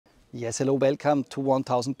Yes, hello, welcome to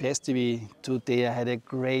 1000 PS TV. Today I had a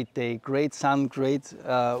great day, great sun, great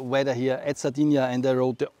weather here at Sardinia, and I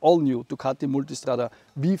rode the all-new Ducati Multistrada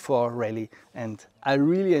V4 Rally, and I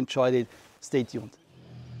really enjoyed it. Stay tuned.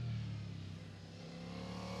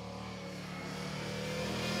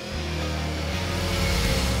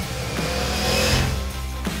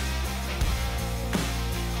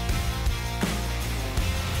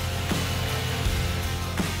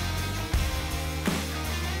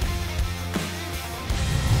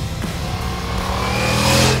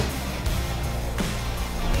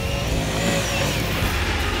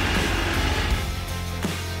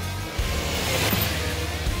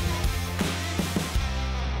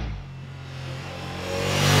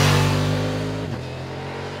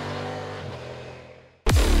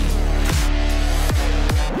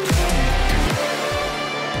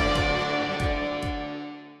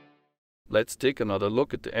 Let's take another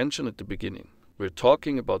look at the engine at the beginning. We're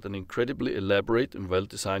talking about an incredibly elaborate and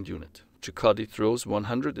well-designed unit. Ducati throws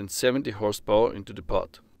 170 horsepower into the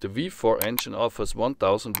pot. The V4 engine offers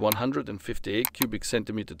 1158 cubic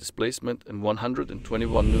centimeter displacement and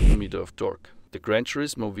 121 Nm of torque. The Gran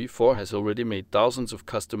Turismo V4 has already made thousands of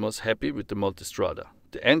customers happy with the Multistrada.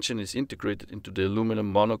 The engine is integrated into the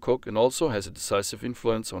aluminum monocoque and also has a decisive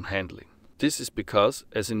influence on handling. This is because,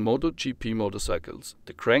 as in MotoGP motorcycles,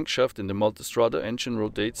 the crankshaft in the Multistrada engine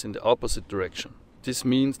rotates in the opposite direction. This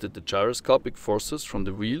means that the gyroscopic forces from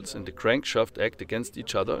the wheels and the crankshaft act against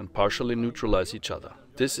each other and partially neutralize each other.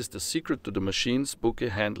 This is the secret to the machine's spooky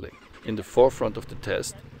handling. In the forefront of the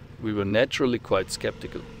test, we were naturally quite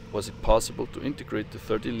skeptical. Was it possible to integrate the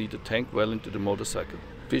 30-liter tank well into the motorcycle?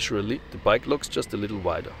 Visually, the bike looks just a little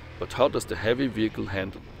wider. But how does the heavy vehicle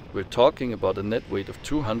handle? We're talking about a net weight of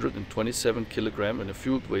 227 kg and a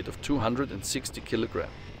fueled weight of 260 kg.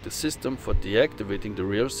 The system for deactivating the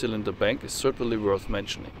rear cylinder bank is certainly worth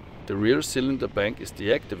mentioning. The rear cylinder bank is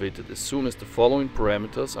deactivated as soon as the following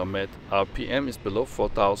parameters are met. RPM is below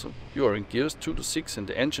 4000, you are in gears 2 to 6 and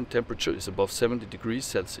the engine temperature is above 70 degrees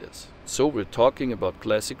Celsius. So we're talking about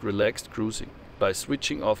classic relaxed cruising. By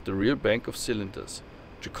switching off the rear bank of cylinders,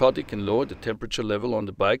 Ducati can lower the temperature level on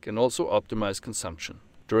the bike and also optimize consumption.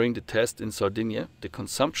 During the test in Sardinia, the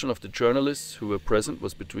consumption of the journalists who were present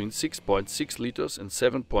was between 6.6 liters and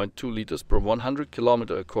 7.2 liters per 100 km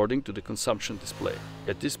according to the consumption display.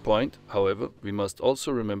 At this point, however, we must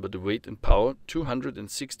also remember the weight and power: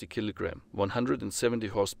 260 kg, 170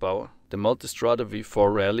 horsepower. The Multistrada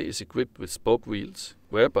V4 Rally is equipped with spoke wheels,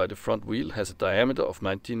 whereby the front wheel has a diameter of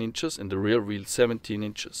 19 inches and the rear wheel 17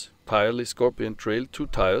 inches. Pirelli Scorpion Trail 2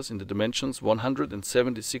 tires in the dimensions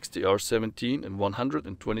 170/60R17 and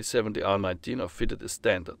 120/70R19 are fitted as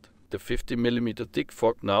standard. The 50 mm thick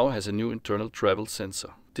fork now has a new internal travel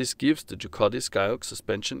sensor. This gives the Ducati Skyhawk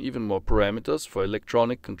suspension even more parameters for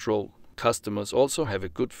electronic control. Customers also have a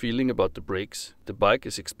good feeling about the brakes. The bike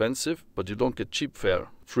is expensive, but you don't get cheap fare.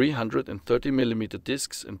 330 mm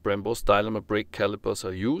discs and Brembo Stylomer brake calipers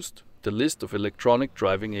are used. The list of electronic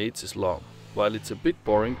driving aids is long. While it's a bit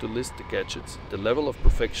boring to list the gadgets, the level of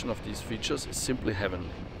perfection of these features is simply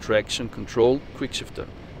heavenly. Traction control, quickshifter,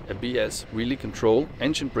 ABS, wheelie control,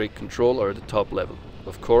 engine brake control are at the top level.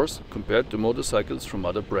 Of course, compared to motorcycles from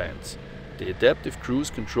other brands. The adaptive cruise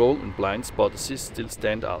control and blind spot assist still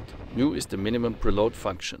stand out. New is the minimum preload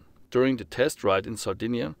function. During the test ride in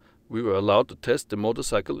Sardinia, we were allowed to test the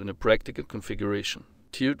motorcycle in a practical configuration.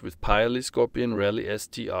 Tiered with Pirelli Scorpion Rally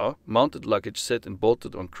STR, mounted luggage set and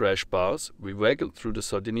bolted on crash bars, we waggled through the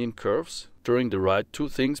Sardinian curves. During the ride, two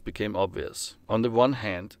things became obvious. On the one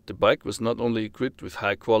hand, the bike was not only equipped with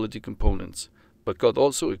high-quality components, but got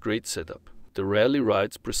also a great setup. The Rally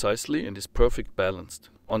rides precisely and is perfect balanced.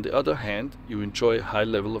 On the other hand, you enjoy a high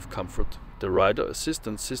level of comfort. The rider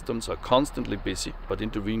assistance systems are constantly busy, but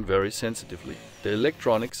intervene very sensitively. The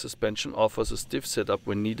electronic suspension offers a stiff setup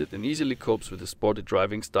when needed and easily copes with a sporty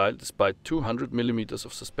driving style despite 200 mm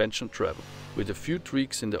of suspension travel. With a few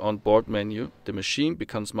tweaks in the onboard menu, the machine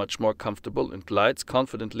becomes much more comfortable and glides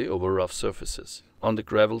confidently over rough surfaces. On the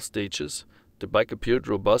gravel stages, the bike appeared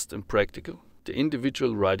robust and practical. The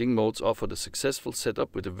individual riding modes offered a successful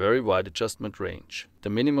setup with a very wide adjustment range. The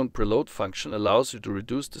minimum preload function allows you to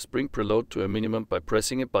reduce the spring preload to a minimum by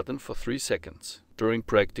pressing a button for 3 seconds. During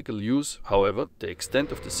practical use, however, the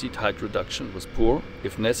extent of the seat height reduction was poor.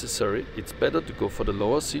 If necessary, it's better to go for the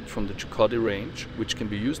lower seat from the Ducati range, which can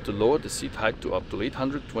be used to lower the seat height to up to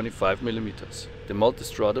 825 mm. The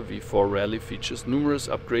Multistrada V4 Rally features numerous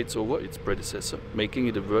upgrades over its predecessor, making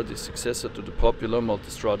it a worthy successor to the popular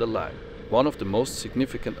Multistrada line. One of the most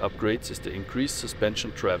significant upgrades is the increased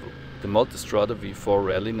suspension travel. The Multistrada V4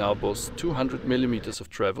 Rally now boasts 200 mm of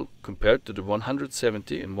travel compared to the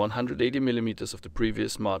 170 and 180 mm of the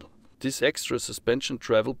previous model. This extra suspension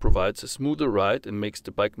travel provides a smoother ride and makes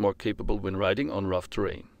the bike more capable when riding on rough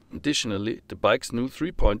terrain. Additionally, the bike's new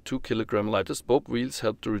 3.2 kg lighter spoke wheels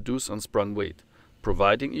help to reduce unsprung weight,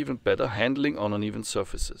 providing even better handling on uneven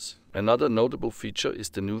surfaces. Another notable feature is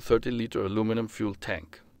the new 30-liter aluminum fuel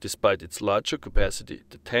tank. Despite its larger capacity,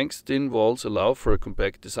 the tank's thin walls allow for a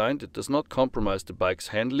compact design that does not compromise the bike's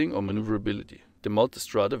handling or maneuverability. The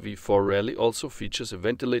Multistrada V4 Rally also features a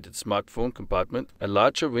ventilated smartphone compartment, a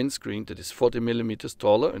larger windscreen that is 40 mm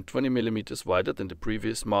taller and 20 mm wider than the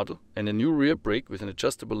previous model, and a new rear brake with an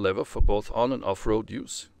adjustable lever for both on- and off-road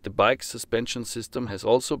use. The bike's suspension system has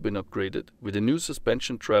also been upgraded with a new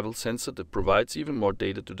suspension travel sensor that provides even more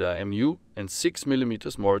data to the IMU and 6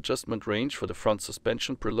 mm more adjustment range for the front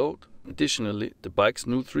suspension preload. Additionally, the bike's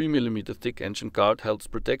new 3 mm thick engine guard helps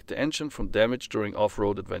protect the engine from damage during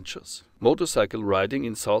off-road adventures. Motorcycle riding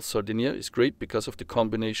in South Sardinia is great because of the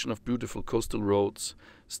combination of beautiful coastal roads,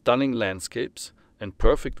 stunning landscapes, and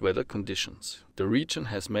perfect weather conditions. The region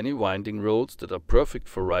has many winding roads that are perfect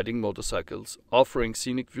for riding motorcycles, offering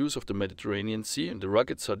scenic views of the Mediterranean Sea and the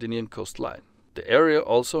rugged Sardinian coastline. The area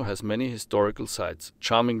also has many historical sites,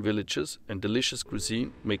 charming villages, and delicious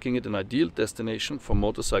cuisine, making it an ideal destination for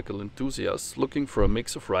motorcycle enthusiasts looking for a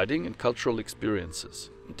mix of riding and cultural experiences.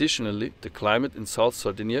 Additionally, the climate in South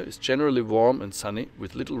Sardinia is generally warm and sunny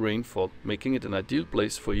with little rainfall, making it an ideal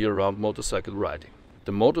place for year-round motorcycle riding.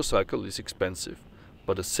 The motorcycle is expensive,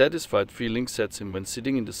 but a satisfied feeling sets in when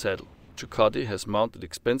sitting in the saddle. Ducati has mounted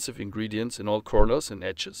expensive ingredients in all corners and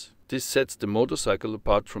edges. This sets the motorcycle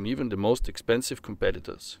apart from even the most expensive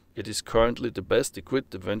competitors. It is currently the best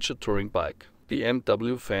equipped adventure touring bike.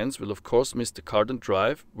 BMW fans will of course miss the carbon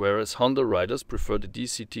drive, whereas Honda riders prefer the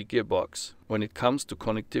DCT gearbox. When it comes to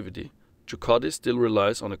connectivity, Ducati still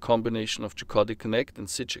relies on a combination of Ducati Connect and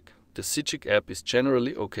Citic. The Citic app is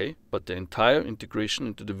generally okay, but the entire integration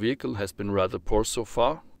into the vehicle has been rather poor so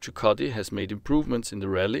far. Ducati has made improvements in the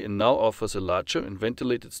Rally and now offers a larger and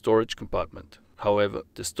ventilated storage compartment. However,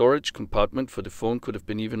 the storage compartment for the phone could have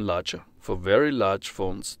been even larger. For very large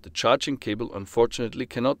phones, the charging cable unfortunately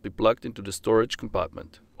cannot be plugged into the storage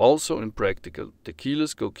compartment. Also impractical, the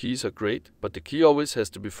keyless go keys are great, but the key always has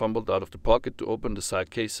to be fumbled out of the pocket to open the side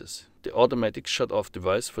cases. The automatic shut-off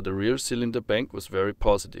device for the rear cylinder bank was very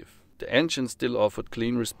positive. The engine still offered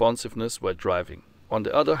clean responsiveness while driving. On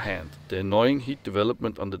the other hand, the annoying heat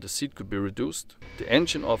development under the seat could be reduced. The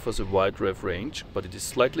engine offers a wide rev range, but it is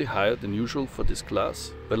slightly higher than usual for this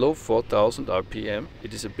class. Below 4000 RPM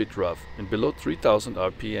it is a bit rough, and below 3000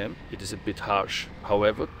 RPM it is a bit harsh.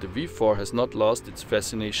 However, the V4 has not lost its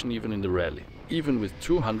fascination even in the Rally. Even with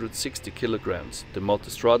 260 kilograms, the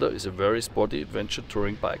Multistrada is a very sporty adventure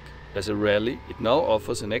touring bike. As a Rally, it now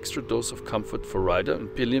offers an extra dose of comfort for rider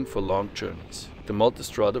and pillion for long journeys. The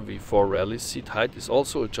Multistrada V4 Rally's seat height is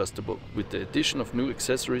also adjustable, with the addition of new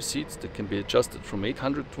accessory seats that can be adjusted from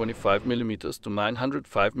 825 mm to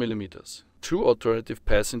 905 mm. Two alternative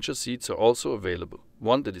passenger seats are also available,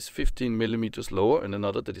 one that is 15 mm lower and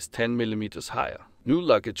another that is 10 mm higher. New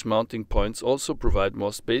luggage mounting points also provide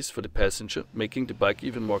more space for the passenger, making the bike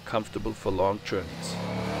even more comfortable for long journeys.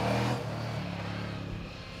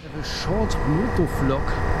 A short moto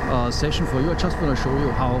vlog session for you. I just want to show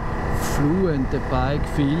you how fluent the bike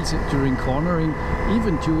feels during cornering,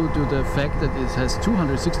 even due to the fact that it has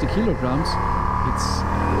 260 kilograms.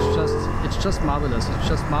 It's just marvelous. It's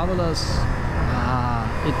just marvelous.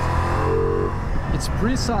 It's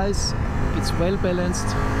precise. It's well balanced.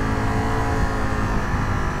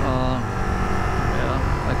 Yeah,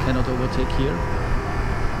 I cannot overtake here.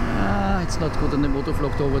 It's not good on the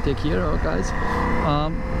motovlog to overtake here, guys.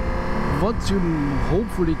 What you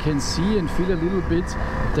hopefully can see and feel a little bit,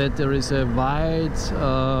 that there is a wide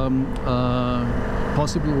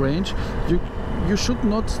possible range. You should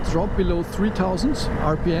not drop below 3000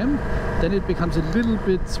 RPM, then it becomes a little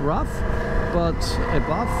bit rough, but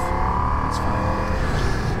above it's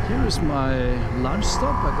fine. Here is my lunch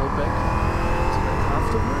stop. I go back to that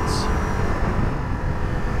afterwards.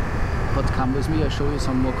 But come with me, I show you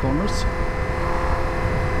some more corners.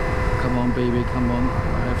 Come on baby, come on.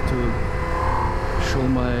 I have to show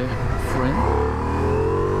my friend.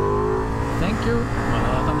 Thank you.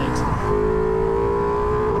 The next.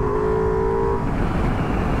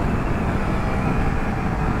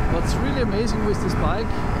 What's really amazing with this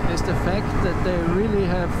bike is the fact that they really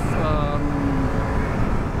have a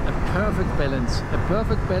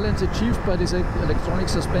perfect balance achieved by this electronic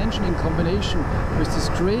suspension in combination with this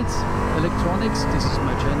great electronics. This is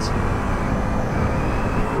my chance.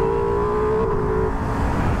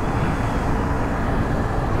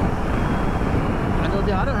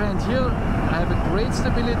 and here I have a great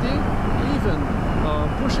stability. Even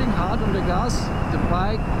pushing hard on the gas, the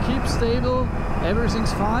bike keeps stable,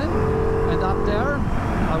 everything's fine. And up there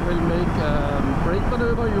I will make a brake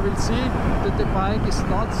maneuver. You will see that the bike is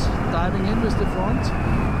not diving in with the front.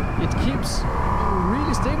 It keeps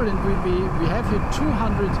really stable, and we have here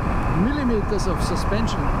 200 millimeters of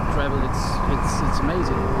suspension travel. It's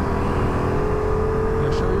amazing.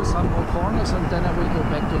 I'll show you some more corners and then I will go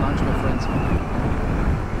back to lunch, my friends.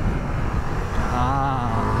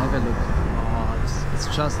 Have a look. It's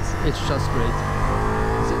just great.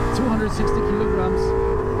 It's 260 kilograms.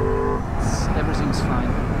 Everything's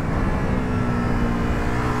fine.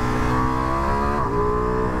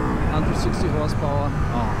 160 horsepower.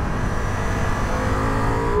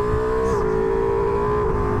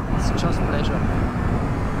 It's just pleasure.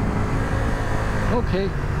 Okay.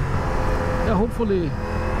 Yeah, hopefully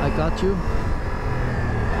I got you.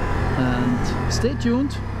 And stay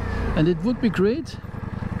tuned. And it would be great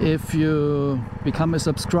if you become a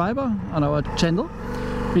subscriber on our channel,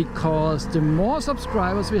 because the more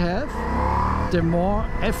subscribers we have, the more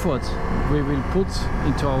effort we will put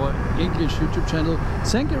into our English YouTube channel.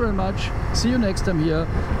 Thank you very much. See you next time here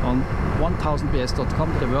on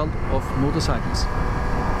 1000bs.com, the world of motorcycles.